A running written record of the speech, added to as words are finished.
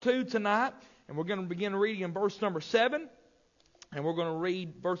2 tonight, and we're going to begin reading in verse number 7, and we're going to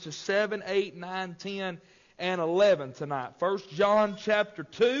read verses 7, 8, 9, 10, and 11 tonight. 1 John chapter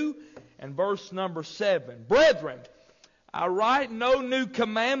 2 and verse number 7. Brethren, I write no new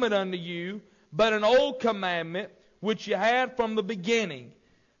commandment unto you, but an old commandment which you had from the beginning.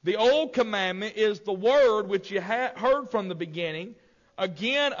 The old commandment is the word which you heard from the beginning.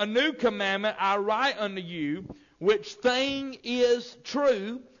 Again, a new commandment I write unto you, which thing is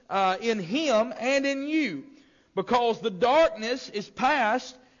true in him and in you. Because the darkness is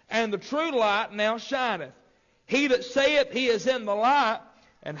past, and the true light now shineth. He that saith he is in the light,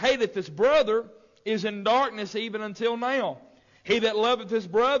 and hateth his brother, is in darkness even until now. He that loveth his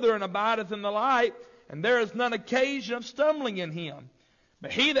brother and abideth in the light, and there is none occasion of stumbling in him.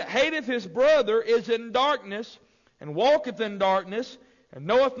 But he that hateth his brother is in darkness, and walketh in darkness, and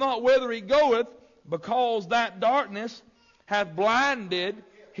knoweth not whither he goeth, because that darkness hath blinded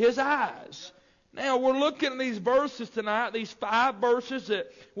his eyes. Now, we're looking at these verses tonight, these 5 verses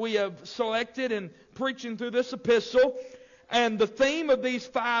that we have selected in preaching through this epistle. And the theme of these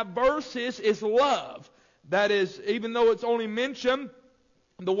 5 verses is love. That is, even though it's only mentioned,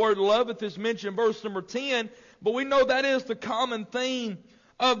 the word loveth is mentioned in verse number 10, but we know that is the common theme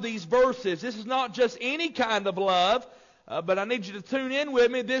of these verses. This is not just any kind of love, but I need you to tune in with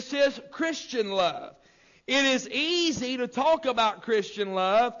me. This is Christian love. It is easy to talk about Christian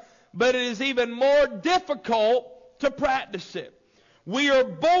love, but it is even more difficult to practice it. We are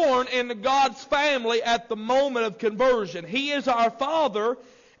born into God's family at the moment of conversion. He is our Father,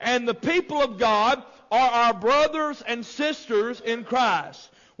 and the people of God are our brothers and sisters in Christ.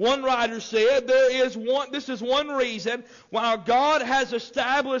 One writer said this is one reason why God has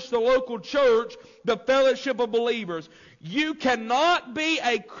established the local church, the fellowship of believers. You cannot be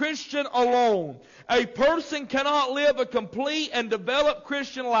a Christian alone. A person cannot live a complete and developed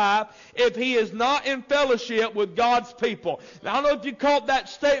Christian life if he is not in fellowship with God's people. Now, I don't know if you caught that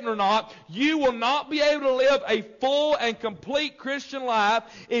statement or not. You will not be able to live a full and complete Christian life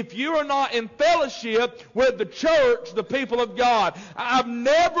if you are not in fellowship with the church, the people of God. I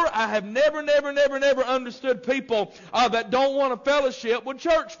have never understood people that don't want to fellowship with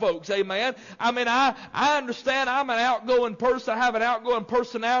church folks. Amen. I mean, I understand I'm an outgoing person. I have an outgoing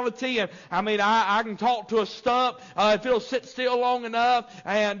personality, and I can talk to a stump if it'll sit still long enough,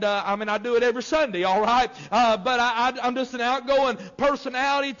 and I do it every Sunday, all right? But I'm just an outgoing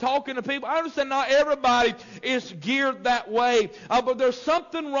personality talking to people. I understand not everybody is geared that way, but there's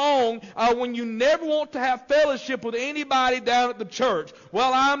something wrong when you never want to have fellowship with anybody down at the church.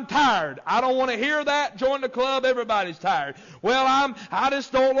 Well, I'm tired. I don't want to hear that. Join the club. Everybody's tired. Well, I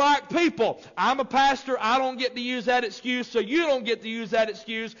just don't like people. I'm a pastor. I don't get to use that excuse, so you don't get to use that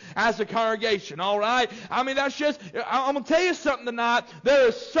excuse as a congregation, all right? I'm going to tell you something tonight. There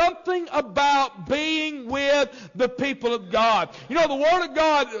is something about being with the people of God. You know, the Word of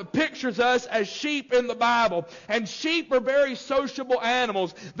God pictures us as sheep in the Bible, and sheep are very sociable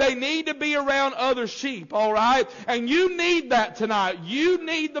animals. They need to be around other sheep, all right? And you need that tonight. You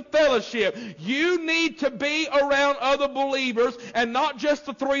need the fellowship. You need to be around other believers and not just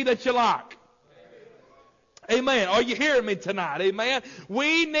the 3 that you like. Amen. Are you hearing me tonight? Amen.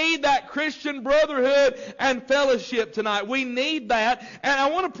 We need that Christian brotherhood and fellowship tonight. We need that. And I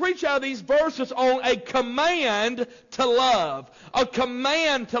want to preach out of these verses on a command to love. A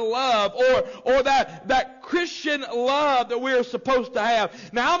command to love, or that Christian love that we're supposed to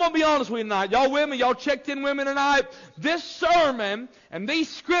have. Now, I'm going to be honest with you tonight. Y'all with me? Y'all checked in with me tonight? This sermon and these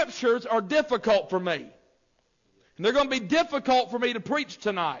scriptures are difficult for me. And they're going to be difficult for me to preach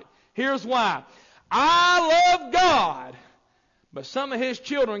tonight. Here's why. I love God, but some of His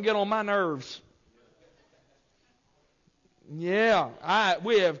children get on my nerves. Yeah,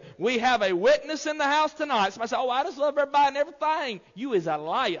 we have a witness in the house tonight. Somebody say, "Oh, I just love everybody and everything." You is a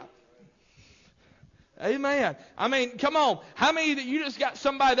liar. Amen. Come on. How many that you just got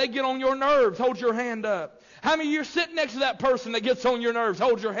somebody, they get on your nerves? Hold your hand up. How many of you are sitting next to that person that gets on your nerves?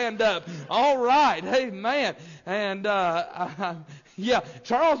 Hold your hand up. All right. Amen. And, yeah,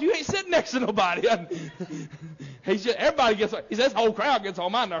 Charles, you ain't sitting next to nobody. Everybody gets, he says, this whole crowd gets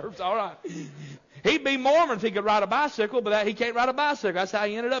on my nerves. All right. He'd be Mormon if he could ride a bicycle, but he can't ride a bicycle. That's how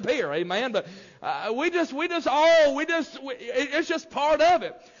he ended up here. Amen. But it's just part of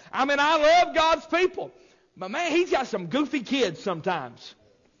it. I love God's people, but man, He's got some goofy kids sometimes.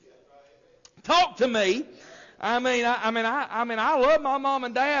 Talk to me. I love my mom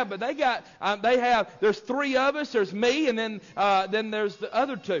and dad, but there's 3 of us. There's me, and then there's the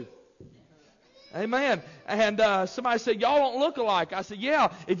other 2. Amen. And somebody said, y'all don't look alike. I said,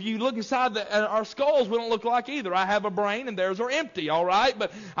 yeah, if you look inside our skulls, we don't look alike either. I have a brain and theirs are empty, all right?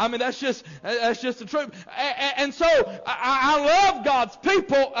 But, I mean, that's just the truth. And so, I love God's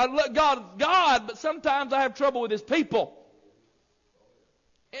people. I love God, but sometimes I have trouble with His people.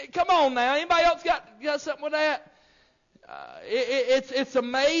 Come on now. Anybody else got something with that? It's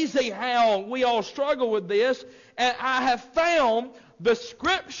amazing how we all struggle with this. And I have found the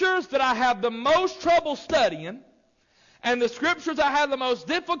scriptures that I have the most trouble studying and the scriptures I have the most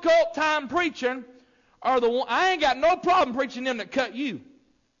difficult time preaching are the one. I ain't got no problem preaching them that cut you.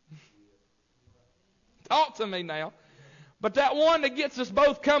 Talk to me now. But that one that gets us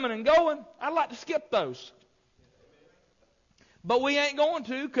both coming and going, I'd like to skip those. But we ain't going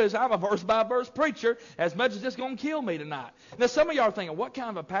to, because I'm a verse-by-verse preacher, as much as it's going to kill me tonight. Now, some of y'all are thinking, what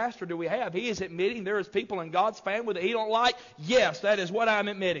kind of a pastor do we have? He is admitting there is people in God's family that he don't like. Yes, that is what I'm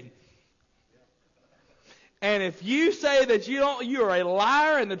admitting. And if you say that you're a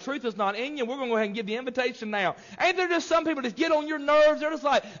liar and the truth is not in you, we're going to go ahead and give the invitation now. Ain't there just some people that get on your nerves?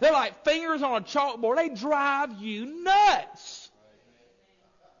 They're like fingers on a chalkboard. They drive you nuts.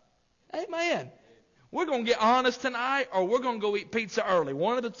 Amen. We're going to get honest tonight, or we're going to go eat pizza early.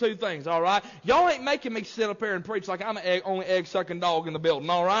 One of the two things, all right? Y'all ain't making me sit up here and preach like I'm the only egg-sucking dog in the building,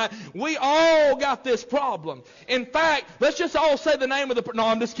 all right? We all got this problem. In fact, let's just all say the name of the... No,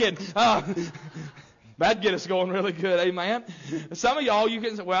 I'm just kidding. That'd get us going really good, amen? Some of y'all, you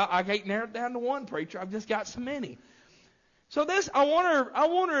can say, well, I can't narrow it down to one preacher. I've just got so many. So this, I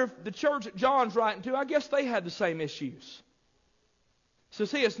wonder if the church that John's writing to, I guess they had the same issues. So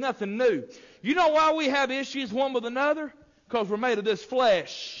see, it's nothing new. You know why we have issues one with another? Because we're made of this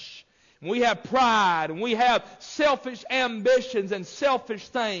flesh. And we have pride, and we have selfish ambitions and selfish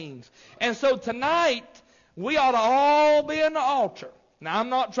things. And so tonight, we ought to all be in the altar. Now, I'm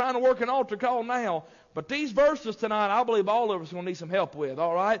not trying to work an altar call now, but these verses tonight, I believe all of us are going to need some help with,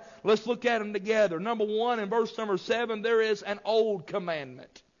 all right? Let's look at them together. Number 1, in verse number 7, there is an old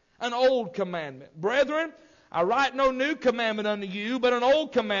commandment. An old commandment. Brethren, I write no new commandment unto you, but an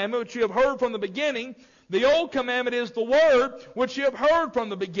old commandment which you have heard from the beginning. The old commandment is the word which you have heard from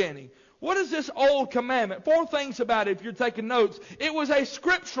the beginning. What is this old commandment? 4 things about it if you're taking notes. It was a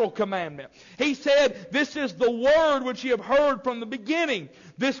scriptural commandment. He said, this is the word which you have heard from the beginning.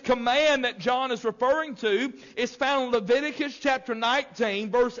 This command that John is referring to is found in Leviticus chapter 19,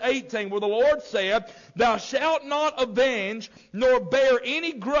 verse 18, where the Lord said, Thou shalt not avenge, nor bear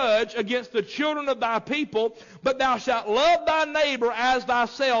any grudge against the children of thy people, but thou shalt love thy neighbor as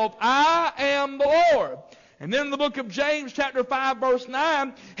thyself. I am the Lord. And then in the book of James, chapter 5, verse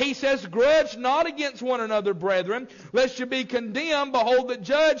 9, he says, Grudge not against one another, brethren, lest you be condemned. Behold, the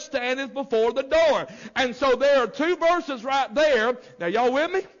judge standeth before the door. And so there are 2 verses right there. Now, y'all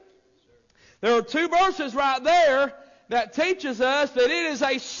with me? There are 2 verses right there that teaches us that it is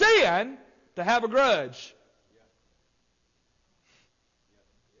a sin to have a grudge.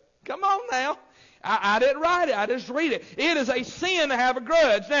 Come on now. I didn't write it. I just read it. It is a sin to have a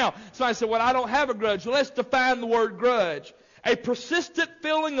grudge. Now, somebody said, well, I don't have a grudge. Well, let's define the word grudge. A persistent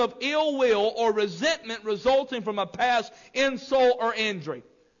feeling of ill will or resentment resulting from a past insult or injury.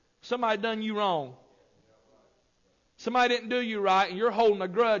 Somebody done you wrong. Somebody didn't do you right, and you're holding a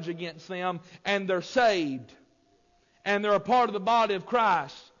grudge against them, and they're saved. And they're a part of the body of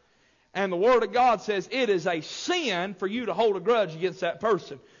Christ. And the Word of God says it is a sin for you to hold a grudge against that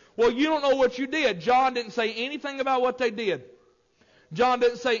person. Well, you don't know what you did. John didn't say anything about what they did. John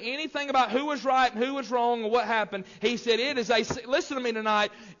didn't say anything about who was right and who was wrong or what happened. He said it is a... Listen to me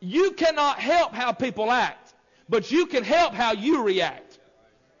tonight. You cannot help how people act, but you can help how you react.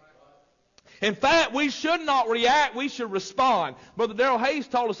 In fact, we should not react. We should respond. Brother Darrell Hayes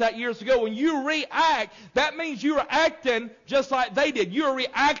told us that years ago. When you react, that means you are acting just like they did. You are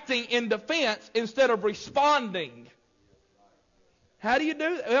reacting in defense instead of responding. How do you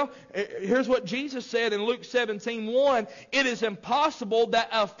do that? Well, here's what Jesus said in Luke 17:1. It is impossible that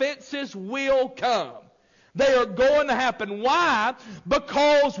offenses will come. They are going to happen. Why?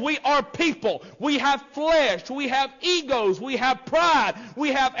 Because we are people. We have flesh. We have egos. We have pride. We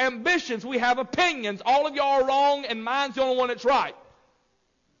have ambitions. We have opinions. All of y'all are wrong, and mine's the only one that's right.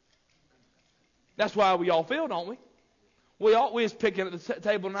 That's why we all feel, don't we? We was picking at the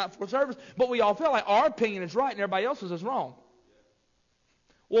table tonight for service, but we all feel like our opinion is right and everybody else's is wrong.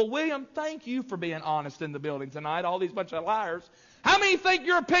 Well, William, thank you for being honest in the building tonight, all these bunch of liars. How many think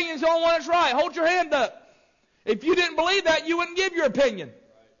your opinion is the only one that's right? Hold your hand up. If you didn't believe that, you wouldn't give your opinion.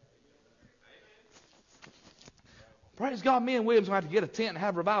 Praise God, me and William's going to have to get a tent and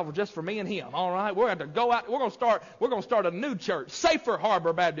have revival just for me and him. All right, we're going to go out. We're going to start a new church, Safer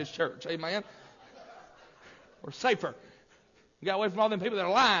Harbor Baptist Church. Amen. or safer. You got away from all them people that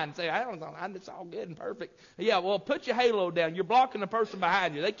are lying and say, I don't know, it's all good and perfect. Yeah, well, put your halo down. You're blocking the person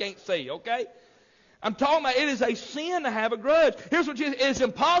behind you. They can't see, okay? I'm talking about it is a sin to have a grudge. Here's what Jesus, it is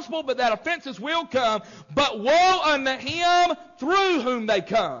impossible, but that offenses will come. But woe unto him through whom they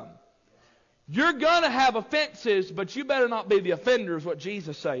come. You're going to have offenses, but you better not be the offender, is what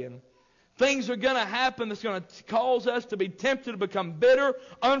Jesus is saying. Things are going to happen that's going to cause us to be tempted to become bitter,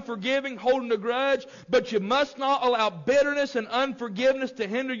 unforgiving, holding a grudge. But you must not allow bitterness and unforgiveness to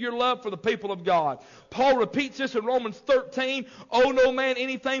hinder your love for the people of God. Paul repeats this in Romans 13. Owe no man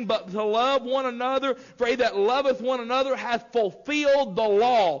anything but to love one another. For he that loveth one another hath fulfilled the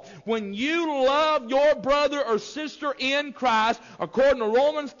law. When you love your brother or sister in Christ, according to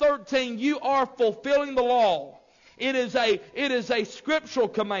Romans 13, you are fulfilling the law. It is a scriptural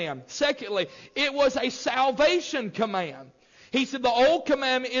command. Secondly, it was a salvation command. He said the old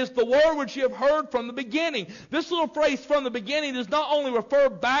commandment is the word which you have heard from the beginning. This little phrase from the beginning does not only refer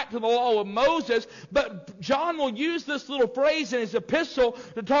back to the law of Moses, but John will use this little phrase in his epistle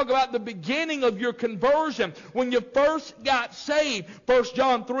to talk about the beginning of your conversion. When you first got saved. 1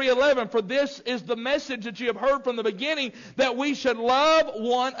 John 3:11, for this is the message that you have heard from the beginning, that we should love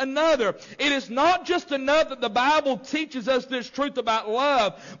one another. It is not just enough that the Bible teaches us this truth about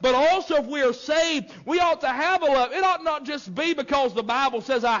love, but also if we are saved, we ought to have a love. It ought not just be because the Bible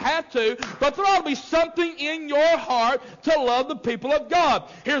says I have to, but there ought to be something in your heart to love the people of God.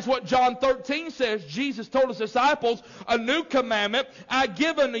 Here's what John 13 says. Jesus told his disciples, a new commandment I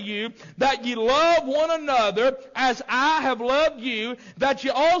give unto you, that ye love one another as I have loved you, that ye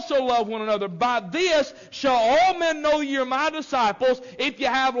also love one another. By this shall all men know ye are my disciples, if you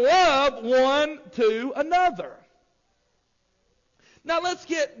have love one to another. Now let's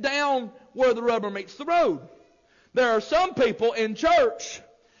get down where the rubber meets the road. There are some people in church,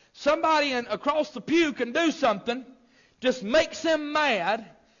 somebody across the pew can do something, just makes them mad,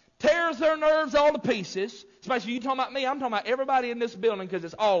 tears their nerves all to pieces. Especially you talking about me, I'm talking about everybody in this building because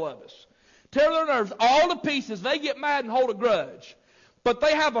it's all of us. Tear their nerves all to pieces. They get mad and hold a grudge. But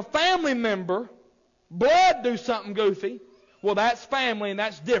they have a family member, blood do something goofy. Well, that's family and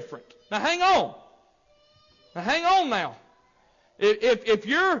that's different. Now hang on. Now. If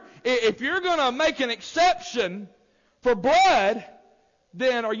you're going to make an exception for blood,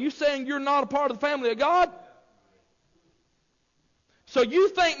 then are you saying you're not a part of the family of God? So you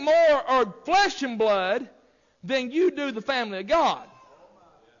think more of flesh and blood than you do the family of God.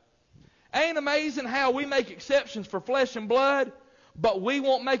 Ain't amazing how we make exceptions for flesh and blood, but we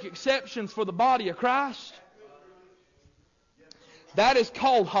won't make exceptions for the body of Christ? That is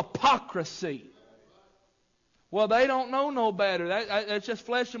called hypocrisy. Well, they don't know no better. That's just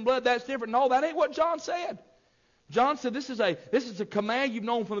flesh and blood. That's different. No, that ain't what John said. John said this is a command you've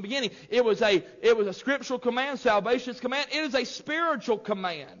known from the beginning. It was a scriptural command, salvation's command. It is a spiritual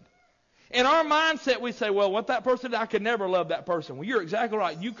command. In our mindset, we say, well, what that person did, I could never love that person. Well, you're exactly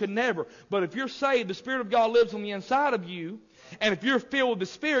right. You could never. But if you're saved, the Spirit of God lives on the inside of you. And if you're filled with the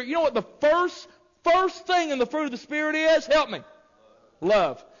Spirit, you know what the first thing in the fruit of the Spirit is? Help me.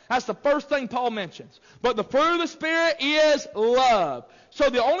 Love. That's the first thing Paul mentions. But the fruit of the Spirit is love. So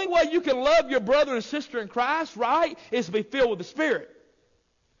the only way you can love your brother and sister in Christ, right, is to be filled with the Spirit.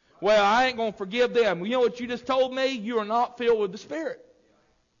 Well, I ain't going to forgive them. You know what you just told me? You are not filled with the Spirit.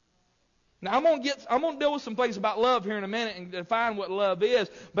 Now, I'm going to deal with some things about love here in a minute and define what love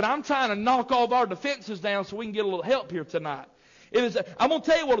is. But I'm trying to knock all of our defenses down so we can get a little help here tonight. I'm going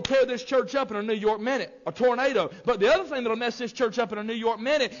to tell you what will tear this church up in a New York minute, a tornado. But the other thing that will mess this church up in a New York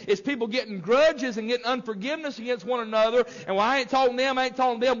minute is people getting grudges and getting unforgiveness against one another. And well, I ain't talking to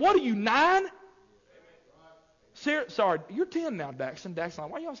them, What are you, 9? Sorry, you're 10 now, Daxton. Daxton,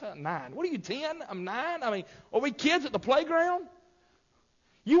 why are y'all saying 9? What are you, 10? I'm 9? I mean, are we kids at the playground?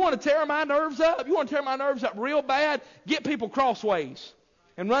 You want to tear my nerves up? You want to tear my nerves up real bad? Get people crossways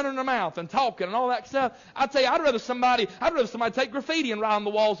and running their mouth and talking and all that stuff. I tell you, I'd rather somebody take graffiti and write on the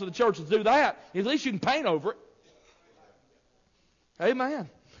walls of the churches do that. At least you can paint over it. Amen.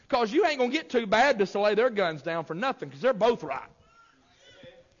 Because you ain't going to get two Baptists to lay their guns down for nothing because they're both right.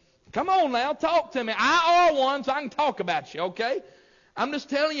 Come on now, talk to me. I are one, so I can talk about you, okay? I'm just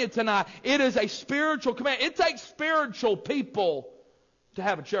telling you tonight, it is a spiritual command. It takes spiritual people to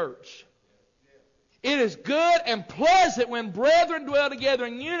have a church. It is good and pleasant when brethren dwell together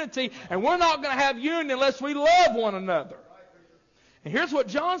in unity, and we're not going to have unity unless we love one another. And here's what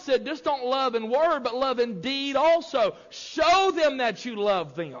John said, just don't love in word, but love in deed also. Show them that you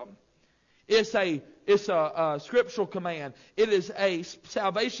love them. It's a scriptural command. It is a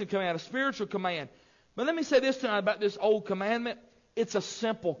salvation command, a spiritual command. But let me say this tonight about this old commandment. It's a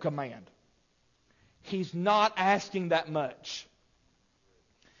simple command. He's not asking that much.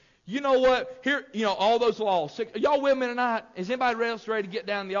 You know what? Here, all those laws. Y'all with me tonight? Is anybody else ready to get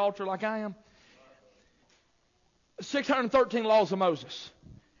down the altar like I am? 613 laws of Moses.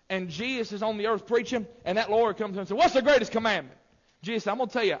 And Jesus is on the earth preaching, and that Lord comes and says, what's the greatest commandment? Jesus said, I'm going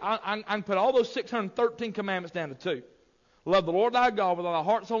to tell you, I can put all those 613 commandments down to 2. Love the Lord thy God with all thy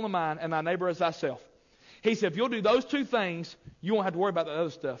heart, soul, and mind, and thy neighbor as thyself. He said, if you'll do those 2 things, you won't have to worry about the other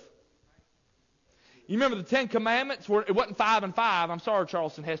stuff. You remember the 10 Commandments? It wasn't 5 and 5. I'm sorry,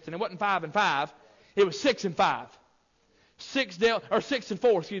 Charleston Heston. It wasn't 5 and 5. It was 6 and 5. 6 and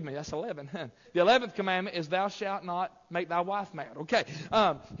 4, excuse me. That's 11. The 11th commandment is thou shalt not make thy wife mad. Okay.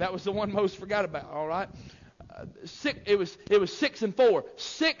 That was the one most forgot about. All right. It was 6 and 4.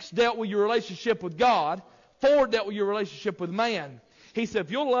 6 dealt with your relationship with God. 4 dealt with your relationship with man. He said,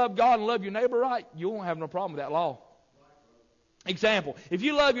 if you'll love God and love your neighbor right, you won't have no problem with that law. Example, if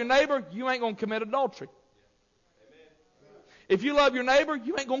you love your neighbor, you ain't going to commit adultery. If you love your neighbor,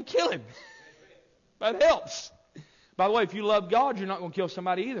 you ain't going to kill him. That helps. By the way, if you love God, you're not going to kill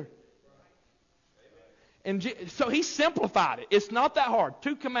somebody either. And so he simplified it. It's not that hard.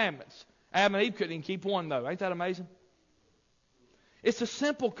 2 commandments. Adam and Eve couldn't even keep one, though. Ain't that amazing? It's a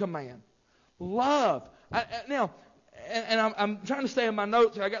simple command. Love. I'm trying to stay in my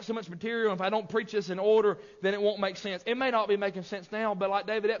notes. I got so much material. If I don't preach this in order, then it won't make sense. It may not be making sense now, but like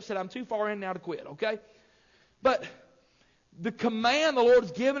David Epps said, I'm too far in now to quit, okay? But the command the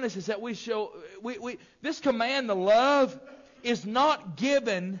Lord's given us is that this command to love is not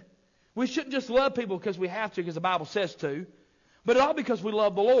given. We shouldn't just love people because we have to, because the Bible says to, but all because we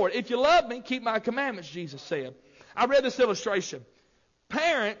love the Lord. If you love me, keep my commandments, Jesus said. I read this illustration.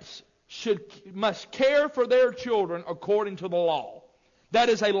 Parents must care for their children according to the law. That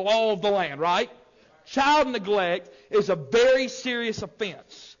is a law of the land, right? Child neglect is a very serious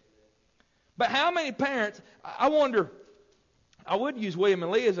offense. But how many parents, I wonder, I would use William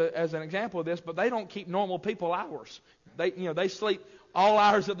and Lee as an example of this, but they don't keep normal people hours. They sleep all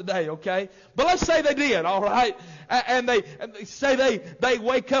hours of the day, okay? But let's say they did, all right? And they say they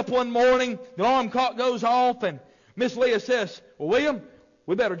wake up one morning, the alarm clock goes off, and Miss Leah says, well, William,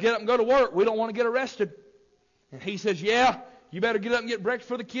 we better get up and go to work. We don't want to get arrested. And he says, yeah, you better get up and get breakfast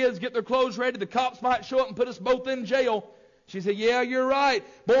for the kids, get their clothes ready. The cops might show up and put us both in jail. She said, yeah, you're right.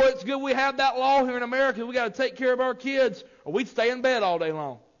 Boy, it's good we have that law here in America. We got to take care of our kids, or we'd stay in bed all day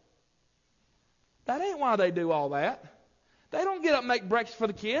long. That ain't why they do all that. They don't get up and make breakfast for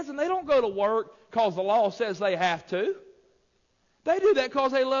the kids, and they don't go to work because the law says they have to. They do that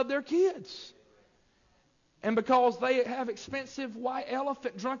because they love their kids. And because they have expensive white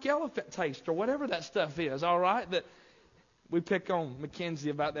elephant, drunk elephant taste, or whatever that stuff is, all right? That we pick on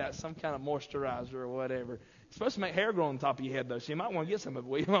Mackenzie about that, some kind of moisturizer or whatever. It's supposed to make hair grow on top of your head, though, so you might want to get some of it,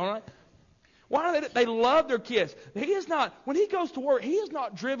 William, all right? Why are they love their kids. When he goes to work, he is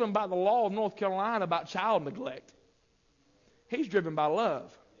not driven by the law of North Carolina about child neglect. He's driven by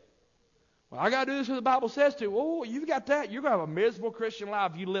love. Well, I got to do this what the Bible says to. Oh, you've got that. You're going to have a miserable Christian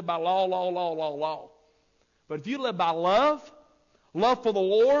life if you live by law. But if you live by love for the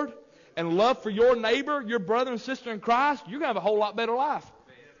Lord, and love for your neighbor, your brother and sister in Christ, you're going to have a whole lot better life.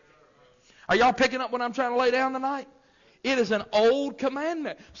 Are y'all picking up what I'm trying to lay down tonight? It is an old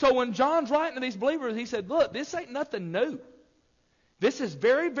commandment. So when John's writing to these believers, he said, look, this ain't nothing new. This is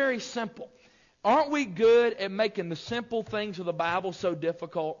very, very simple. Aren't we good at making the simple things of the Bible so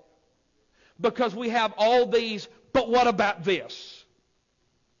difficult? Because we have all these, but what about this?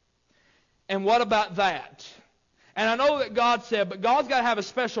 And what about that? And I know that God said, but God's got to have a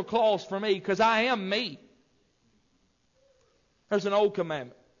special clause for me because I am me. There's an old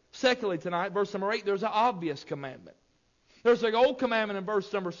commandment. Secondly, tonight, verse number 8, there's an obvious commandment. There's an old commandment in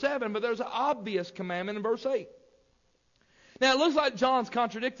verse number 7, but there's an obvious commandment in verse 8. Now, it looks like John's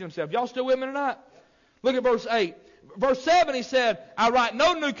contradicting himself. Y'all still with me tonight? Look at verse 8. Verse 7, he said, I write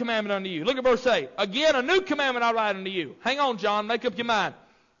no new commandment unto you. Look at verse 8. Again, a new commandment I write unto you. Hang on, John. Make up your mind.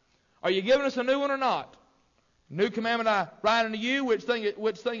 Are you giving us a new one or not? New commandment I write unto you, which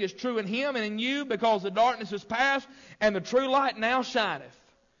thing is true in him and in you, because the darkness is past, and the true light now shineth.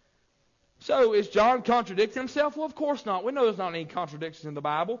 So, is John contradicting himself? Well, of course not. We know there's not any contradictions in the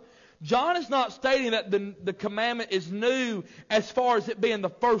Bible. John is not stating that the commandment is new as far as it being the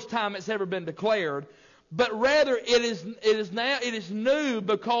first time it's ever been declared, but rather it is new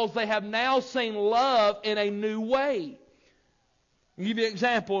because they have now seen love in a new way. I'll give you an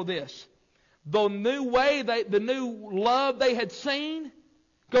example of this. The new love they had seen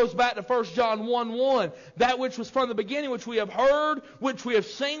goes back to 1 John 1:1. That which was from the beginning, which we have heard, which we have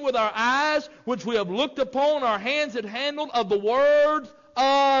seen with our eyes, which we have looked upon, our hands had handled of the words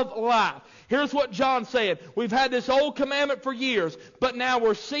of life. Here's what John said. We've had this old commandment for years, but now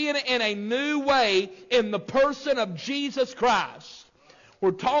we're seeing it in a new way in the person of Jesus Christ.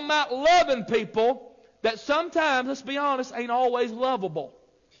 We're talking about loving people that sometimes, let's be honest, ain't always lovable.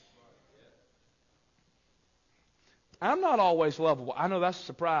 I'm not always lovable. I know that's a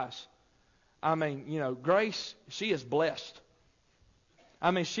surprise. I mean, Grace, she is blessed.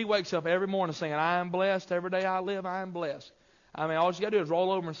 I mean, she wakes up every morning saying, I am blessed. Every day I live, I am blessed. I mean, all she got to do is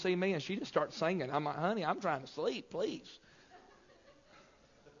roll over and see me, and she just starts singing. I'm like, honey, I'm trying to sleep, please.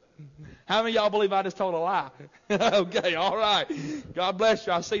 How many of y'all believe I just told a lie? Okay, all right. God bless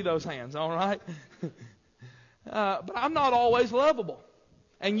you. I see those hands, all right? But I'm not always lovable.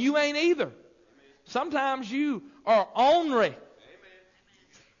 And you ain't either. Sometimes you are ornery.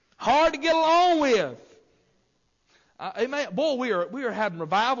 Hard to get along with. Boy, we are having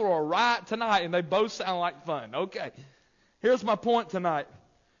revival or a riot tonight, and they both sound like fun. Okay. Here's my point tonight.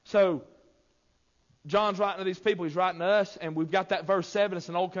 So, John's writing to these people. He's writing to us, and we've got that verse 7. It's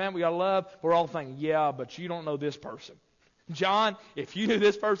an old commandment we got to love. We're all thinking, yeah, but you don't know this person. John, if you knew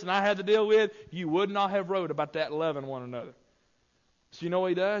this person I had to deal with, you would not have wrote about that loving one another. So you know what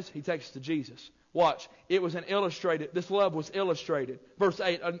he does? He takes us to Jesus. Watch. It was this love was illustrated. Verse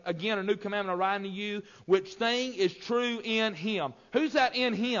 8, again, a new commandment I write unto you, which thing is true in Him. Who's that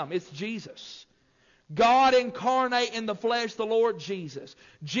in Him? It's Jesus. God incarnate in the flesh, the Lord Jesus.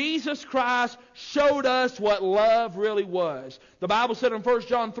 Jesus Christ showed us what love really was. The Bible said in 1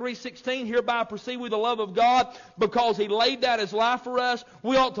 John 3:16, hereby perceive we the love of God, because He laid down His life for us.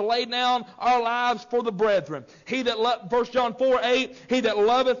 We ought to lay down our lives for the brethren. 1 John 4:8, he that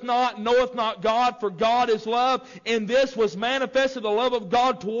loveth not knoweth not God, for God is love. In this was manifested the love of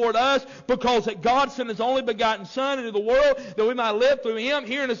God toward us, because that God sent His only begotten Son into the world, that we might live through Him.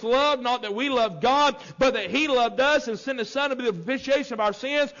 Herein is love, not that we love God, but that He loved us and sent His Son to be the propitiation of our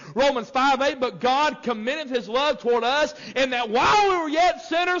sins. Romans 5:8, but God commendeth His love toward us, in that while we were yet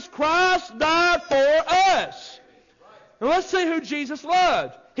sinners, Christ died for us. Now let's see who Jesus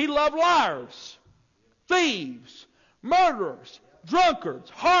loved. He loved liars, thieves, murderers, drunkards,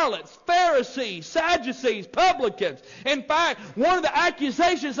 harlots, Pharisees, Sadducees, publicans. In fact, one of the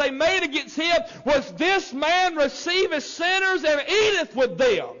accusations they made against Him was, this man receiveth sinners and eateth with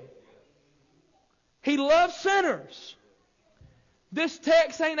them. He loves sinners. This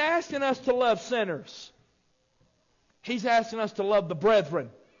text ain't asking us to love sinners. He's asking us to love the brethren.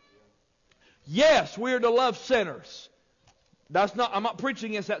 Yes, we are to love sinners. I'm not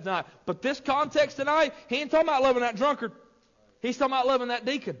preaching against that tonight. But this context tonight, He ain't talking about loving that drunkard. He's talking about loving that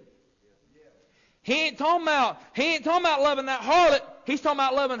deacon. He ain't talking about loving that harlot. He's talking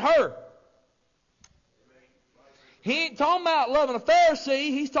about loving her. He ain't talking about loving a Pharisee.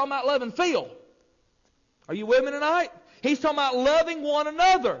 He's talking about loving Phil. Are you with me tonight? He's talking about loving one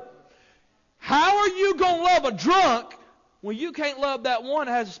another. How are you going to love a drunk when you can't love that one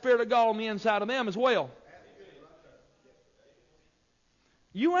that has the Spirit of God on the inside of them as well?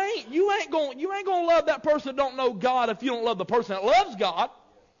 You ain't going to love that person that don't know God if you don't love the person that loves God.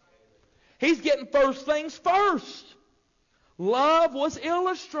 He's getting first things first. Love was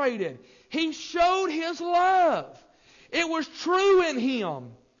illustrated. He showed His love. It was true in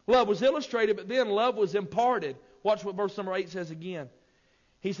Him. Love was illustrated, but then love was imparted. Watch what verse number 8 says again.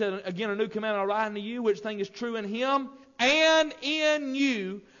 He said, again, a new commandment I write unto you, which thing is true in Him and in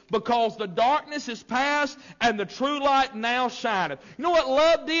you, because the darkness is past and the true light now shineth. You know what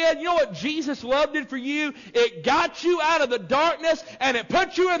love did? You know what Jesus' love did for you? It got you out of the darkness and it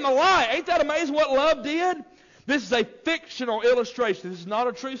put you in the light. Ain't that amazing what love did? This is a fictional illustration. This is not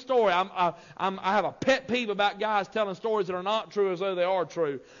a true story. I have a pet peeve about guys telling stories that are not true as though they are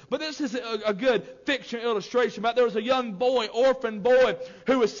true. But this is a good fictional illustration. There was a young boy, orphan boy,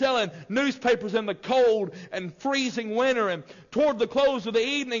 who was selling newspapers in the cold and freezing winter. And toward the close of the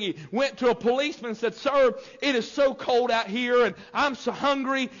evening, he went to a policeman and said, "Sir, it is so cold out here and I'm so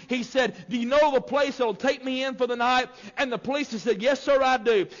hungry." He said, "Do you know of a place that will take me in for the night?" And the policeman said, "Yes, sir, I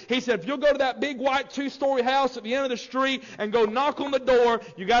do." He said, "If you'll go to that big white 2-story house at the end of the street and go knock on the door,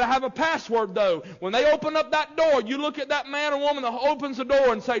 you got to have a password though. When they open up that door, you look at that man or woman that opens the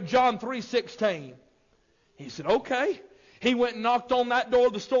door and say John 3:16. He said, "Okay." He went and knocked on that door.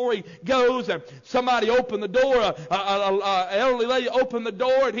 The story goes, and somebody opened the door. An elderly lady opened the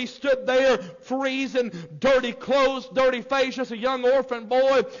door, and he stood there, freezing, dirty clothes, dirty face, just a young orphan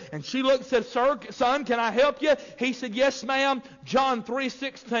boy. And she looked and said, "Sir, son, can I help you?" He said, "Yes, ma'am. John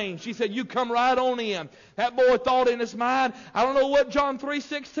 3:16. She said, "You come right on in." That boy thought in his mind, "I don't know what John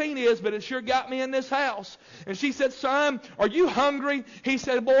 3:16 is, but it sure got me in this house." And she said, "Son, are you hungry?" He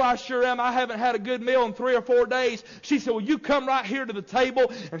said, "Boy, I sure am. I haven't had a good meal in 3 or 4 days." She said, "Well, you come right here to the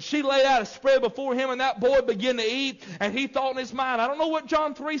table. And she laid out a spread before him, and that boy began to eat. And he thought in his mind, I don't know what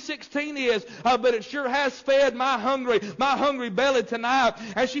John 3:16 is, but it sure has fed my hungry belly tonight.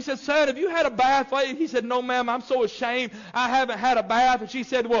 And she said, son, have you had a bath lately? He said, no, ma'am, I'm so ashamed. I haven't had a bath. And she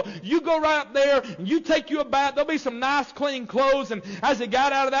said, well, you go right up there and you take you a bath. There'll be some nice clean clothes. And as he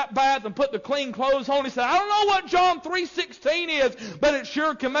got out of that bath and put the clean clothes on, he said, I don't know what John 3:16 is, but it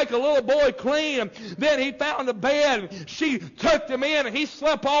sure can make a little boy clean. And then he found a bed. She tucked him in, and he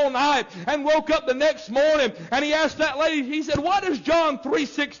slept all night and woke up the next morning. And he asked that lady, he said, what does John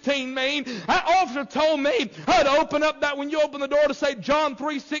 3:16 mean? That officer told me to open up that when you open the door to say John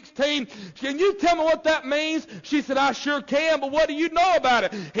 3:16. Can you tell me what that means? She said, I sure can, but what do you know about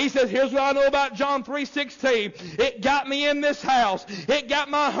it? He said, here's what I know about John 3:16. It got me in this house. It got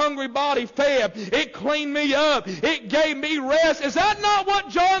my hungry body fed. It cleaned me up. It gave me rest. Is that not what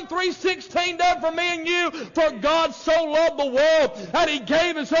John 3:16 done for me and you? For God so loved the world that he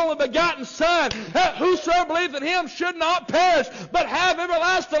gave his only begotten Son, that whosoever believes in him should not perish, but have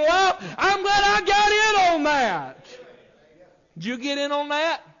everlasting life. I'm glad I got in on that. Did you get in on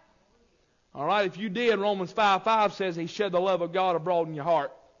that? All right, if you did, Romans 5:5 says he shed the love of God abroad in your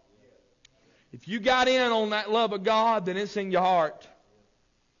heart. If you got in on that love of God, then it's in your heart.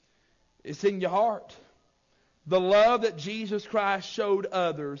 It's in your heart. The love that Jesus Christ showed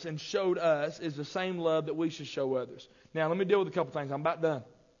others and showed us is the same love that we should show others. Now, let me deal with a couple things. I'm about done.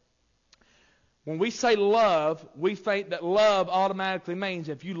 When we say love, we think that love automatically means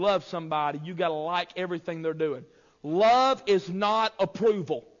if you love somebody, you got to like everything they're doing. Love is not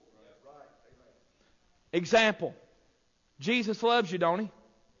approval. Example. Jesus loves you, don't he?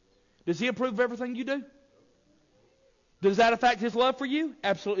 Does he approve of everything you do? Does that affect his love for you?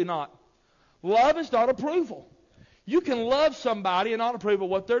 Absolutely not. Love is not approval. You can love somebody and not approve of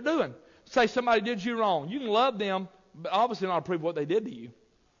what they're doing. Say somebody did you wrong. You can love them, but obviously not approve of what they did to you.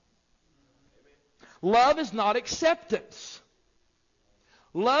 Love is not acceptance.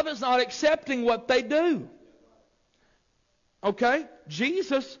 Love is not accepting what they do. Okay?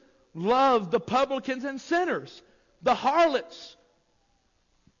 Jesus loved the publicans and sinners, the harlots,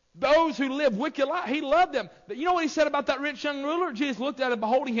 those who live wicked lives. He loved them. You know what he said about that rich young ruler? Jesus looked at him,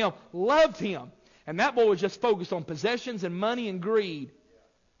 beholding him, loved him. And that boy was just focused on possessions and money and greed.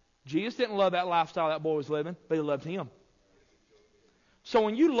 Jesus didn't love that lifestyle that boy was living, but he loved him. So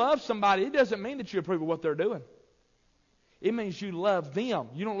when you love somebody, it doesn't mean that you approve of what they're doing. It means you love them.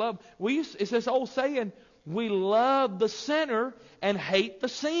 You don't love... It's this old saying, we love the sinner and hate the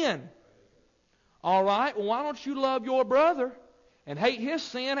sin. All right? Well, why don't you love your brother and hate his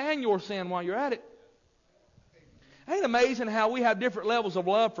sin and your sin while you're at it? Ain't it amazing how we have different levels of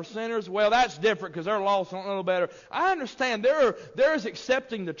love for sinners? Well, that's different because they're lost and don't know better. I understand there is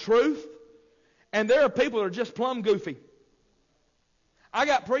accepting the truth, and there are people that are just plumb goofy. I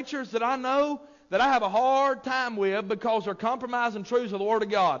got preachers that I know that I have a hard time with because they're compromising truths of the Word of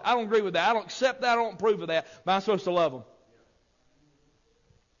God. I don't agree with that. I don't accept that. I don't approve of that. But I'm supposed to love them.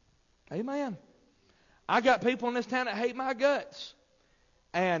 Amen. I got people in this town that hate my guts.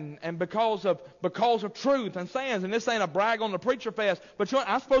 And because of truth and sayings, and this ain't a brag on the preacher fest, but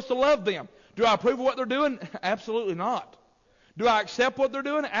I'm supposed to love them. Do I approve of what they're doing? Absolutely not. Do I accept what they're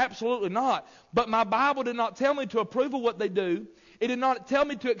doing? Absolutely not. But my Bible did not tell me to approve of what they do. It did not tell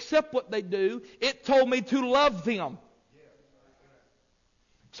me to accept what they do. It told me to love them.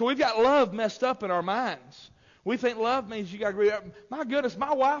 So we've got love messed up in our minds. We think love means you got to agree. My goodness,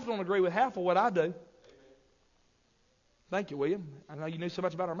 my wife don't agree with half of what I do. Thank you, William. I know you knew so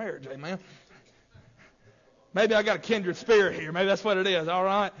much about our marriage. Amen. Maybe I got a kindred spirit here. Maybe that's what it is. All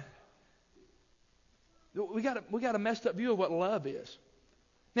right. We got a messed up view of what love is.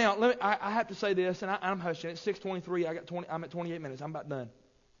 Now, I have to say this, and I'm hushing. It's 6:23. I'm at 28 minutes. I'm about done.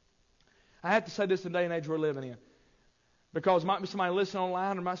 I have to say this in the day and age we're living in, because might be somebody listening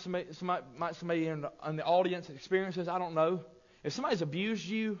online, or might somebody in the audience experiences. I don't know. If somebody's abused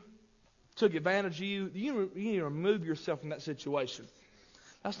you, took advantage of you, you need to remove yourself from that situation.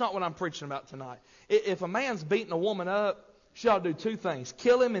 That's not what I'm preaching about tonight. If a man's beating a woman up, she ought to do two things: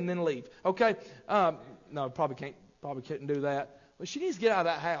 kill him and then leave. Okay? No, probably couldn't do that. But she needs to get out of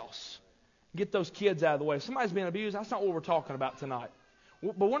that house. Get those kids out of the way. If somebody's being abused, that's not what we're talking about tonight.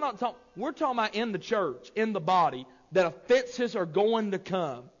 But we're talking about in the church, in the body, that offenses are going to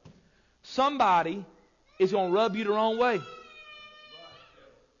come. Somebody is going to rub you the wrong way.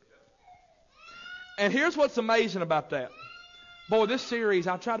 And here's what's amazing about that. Boy, this series,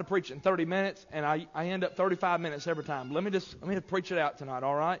 I try to preach it in 30 minutes, and I end up 35 minutes every time. Let me just preach it out tonight,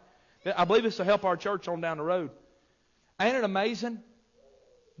 all right? I believe this will help our church on down the road. Ain't it amazing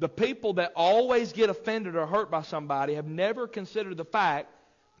The people that always get offended or hurt by somebody have never considered the fact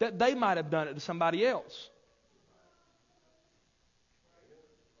that they might have done it to somebody else.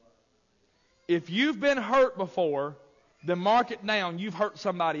 If you've been hurt before, then mark it down, you've hurt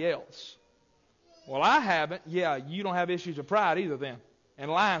somebody else. Well, I haven't. Yeah, you don't have issues of pride either then. And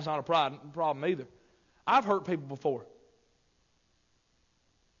lying's not a problem either. I've hurt people before.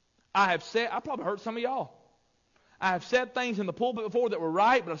 I probably hurt some of y'all. I have said things in the pulpit before that were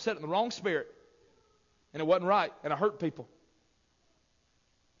right, but I've said it in the wrong spirit. And it wasn't right, and I hurt people.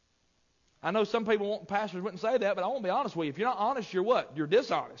 I know some pastors wouldn't say that, but I want to be honest with you. If you're not honest, you're what? You're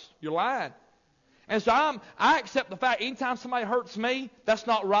dishonest. You're lying. And so I accept the fact anytime somebody hurts me, that's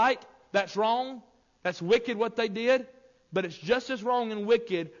not right. That's wrong. That's wicked what they did. But it's just as wrong and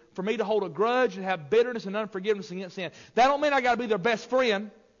wicked for me to hold a grudge and have bitterness and unforgiveness against them. That don't mean I got to be their best friend.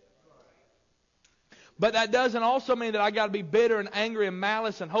 But that doesn't also mean that I got to be bitter and angry and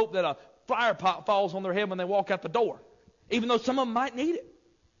malice and hope that a fire pot falls on their head when they walk out the door. Even though some of them might need it.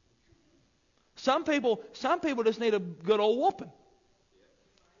 Some people just need a good old whooping.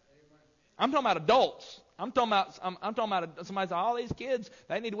 I'm talking about adults. I'm talking about somebody saying, all these kids,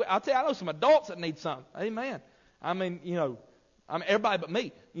 they need to. I'll tell you, I know some adults that need some. Amen. I mean, everybody but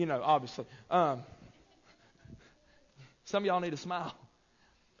me, obviously. Some of y'all need to smile.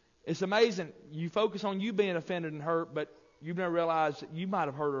 It's amazing. You focus on you being offended and hurt, but you've never realized that you might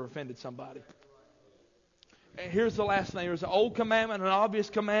have hurt or offended somebody. And here's the last thing. There's an old commandment, an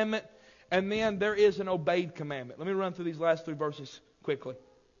obvious commandment, and then there is an obeyed commandment. Let me run through these last 3 verses quickly.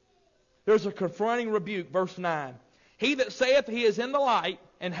 There's a confronting rebuke, verse 9. He that saith he is in the light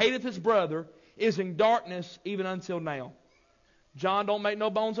and hateth his brother is in darkness even until now. John don't make no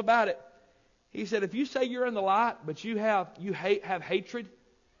bones about it. He said, if you say you're in the light, but you have hatred,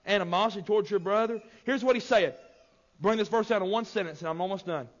 animosity towards your brother. Here's what he said. Bring this verse out in one sentence and I'm almost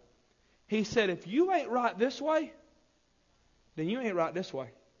done. He said, if you ain't right this way, then you ain't right this way.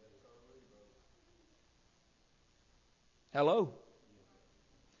 Hello?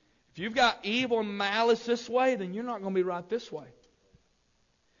 If you've got evil and malice this way, then you're not going to be right this way.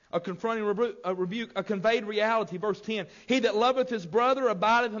 A confronting rebuke, a conveyed reality. Verse 10. He that loveth his brother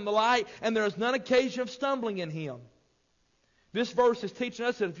abideth in the light, and there is none occasion of stumbling in him. This verse is teaching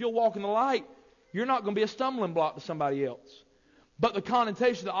us that if you'll walk in the light, you're not going to be a stumbling block to somebody else. But the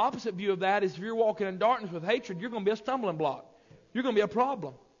connotation, the opposite view of that is if you're walking in darkness with hatred, you're going to be a stumbling block. You're going to be a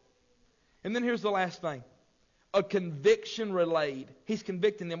problem. And then here's the last thing. A conviction relayed. He's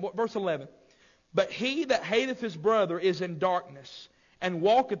convicting them. Verse 11. But he that hateth his brother is in darkness, and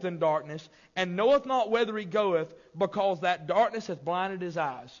walketh in darkness, and knoweth not whither he goeth, because that darkness hath blinded his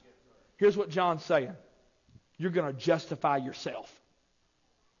eyes. Here's what John's saying. You're going to justify yourself.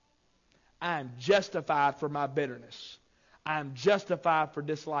 I am justified for my bitterness. I am justified for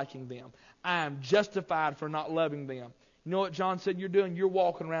disliking them. I am justified for not loving them. You know what John said you're doing? You're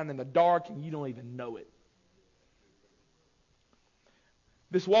walking around in the dark and you don't even know it.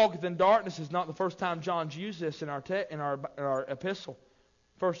 This walketh in darkness is not the first time John's used this in our epistle.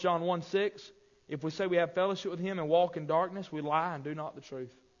 1 John 1:6. If we say we have fellowship with him and walk in darkness, we lie and do not the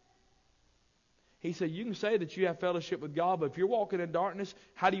truth. He said, you can say that you have fellowship with God, but if you're walking in darkness,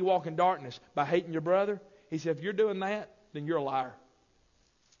 how do you walk in darkness? By hating your brother? He said, if you're doing that, then you're a liar.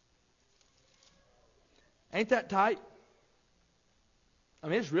 Ain't that tight? I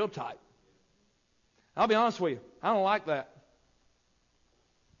mean, it's real tight. I'll be honest with you. I don't like that.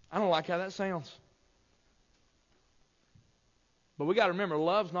 I don't like how that sounds. But we got to remember,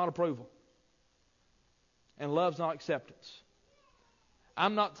 love's not approval. And love's not acceptance.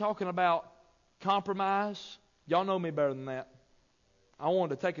 I'm not talking about compromise. Y'all know me better than that. I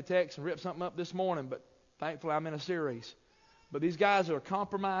wanted to take a text and rip something up this morning, but thankfully I'm in a series. But these guys are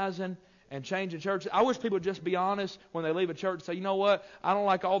compromising and changing churches. I wish people would just be honest when they leave a church and say, you know what, I don't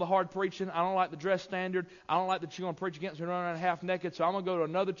like all the hard preaching. I don't like the dress standard. I don't like that you're going to preach against me running around half naked, so I'm going to go to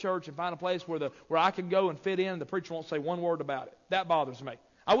another church and find a place where I can go and fit in and the preacher won't say one word about it. That bothers me.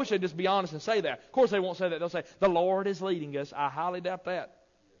 I wish they'd just be honest and say that. Of course they won't say that. They'll say, the Lord is leading us. I highly doubt that.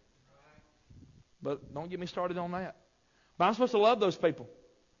 But don't get me started on that. But I'm supposed to love those people.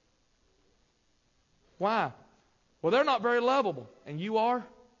 Why? Well, they're not very lovable. And you are.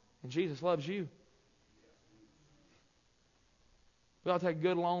 And Jesus loves you. We ought to take a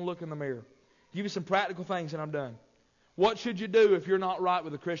good long look in the mirror. Give you some practical things and I'm done. What should you do if you're not right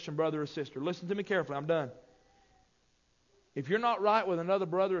with a Christian brother or sister? Listen to me carefully. I'm done. If you're not right with another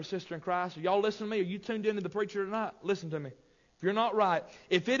brother or sister in Christ, are y'all listening to me? Are you tuned into the preacher tonight? Listen to me. If you're not right,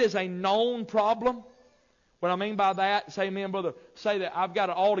 if it is a known problem, what I mean by that, say me and brother, say that I've got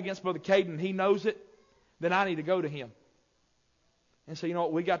an alt against Brother Caden and he knows it, then I need to go to him and say, you know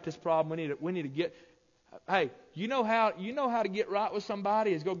what, we got this problem. We need to get. Hey, you know how to get right with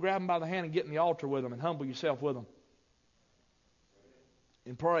somebody is go grab them by the hand and get in the altar with them and humble yourself with them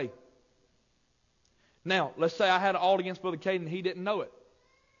and pray. Now, let's say I had an alt against Brother Caden and he didn't know it.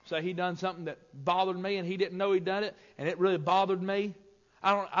 Say he done something that bothered me and he didn't know he'd done it and it really bothered me.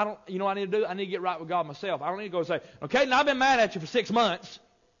 I don't. You know what I need to do? I need to get right with God myself. I don't need to go and say, okay, now I've been mad at you for 6 months.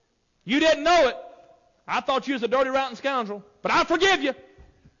 You didn't know it. I thought you was a dirty, rotten scoundrel, but I forgive you.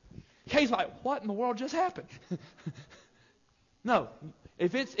 Kay's like, what in the world just happened? No.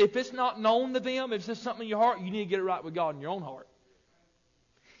 If it's not known to them, if it's something in your heart, you need to get it right with God in your own heart.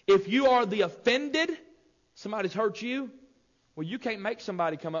 If you are the offended, somebody's hurt you, well, you can't make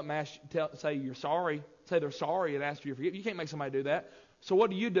somebody come up and say you're sorry, say they're sorry and ask for your forgiveness. You can't make somebody do that. So what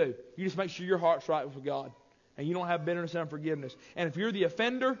do? You just make sure your heart's right with God. And you don't have bitterness and unforgiveness. And if you're the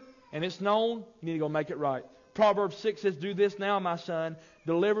offender and it's known, you need to go make it right. Proverbs 6 says, do this now, my son.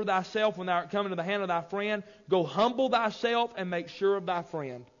 Deliver thyself when thou art come into the hand of thy friend. Go humble thyself and make sure of thy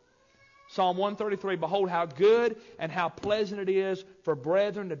friend. Psalm 133, behold how good and how pleasant it is for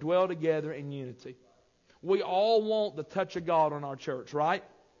brethren to dwell together in unity. We all want the touch of God on our church, right?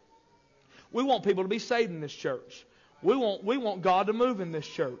 We want people to be saved in this church. We want God to move in this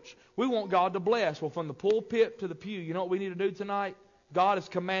church. We want God to bless. Well, from the pulpit to the pew, you know what we need to do tonight? God is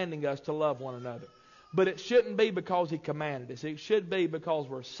commanding us to love one another. But it shouldn't be because He commanded us. It should be because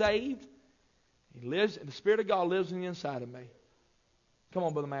we're saved. He lives. The Spirit of God lives on the inside of me. Come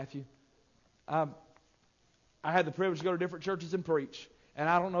on, Brother Matthew. I had the privilege to go to different churches and preach. And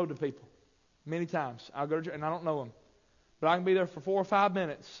I don't know the people. Many times. I'll go to church and I don't know them. But I can be there for 4 or 5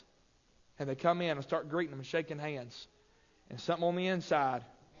 minutes. And they come in and start greeting them and shaking hands. And something on the inside.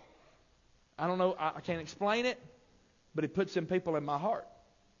 I don't know. I can't explain it. But He puts some people in my heart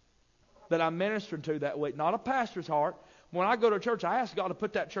that I'm ministering to that week. Not a pastor's heart. When I go to church, I ask God to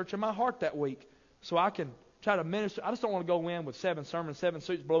put that church in my heart that week so I can try to minister. I just don't want to go in with 7 sermons, 7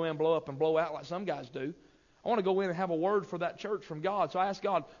 suits, blow in, blow up, and blow out like some guys do. I want to go in and have a word for that church from God. So I ask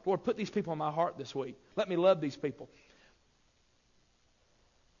God, Lord, put these people in my heart this week. Let me love these people.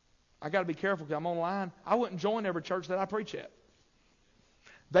 I got to be careful because I'm online. I wouldn't join every church that I preach at.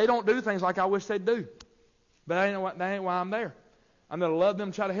 They don't do things like I wish they'd do. But that ain't why I'm there. I'm going to love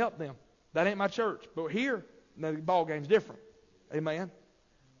them, try to help them. That ain't my church. But here, the ball game's different. Amen.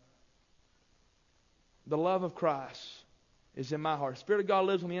 The love of Christ is in my heart. The Spirit of God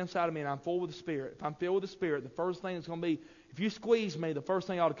lives on the inside of me, and I'm full with the Spirit. If I'm filled with the Spirit, the first thing that's going to be, if you squeeze me, the first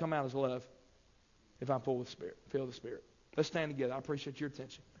thing ought to come out is love. If I'm full with the Spirit, filled with the Spirit. Let's stand together. I appreciate your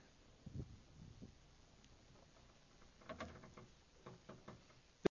attention.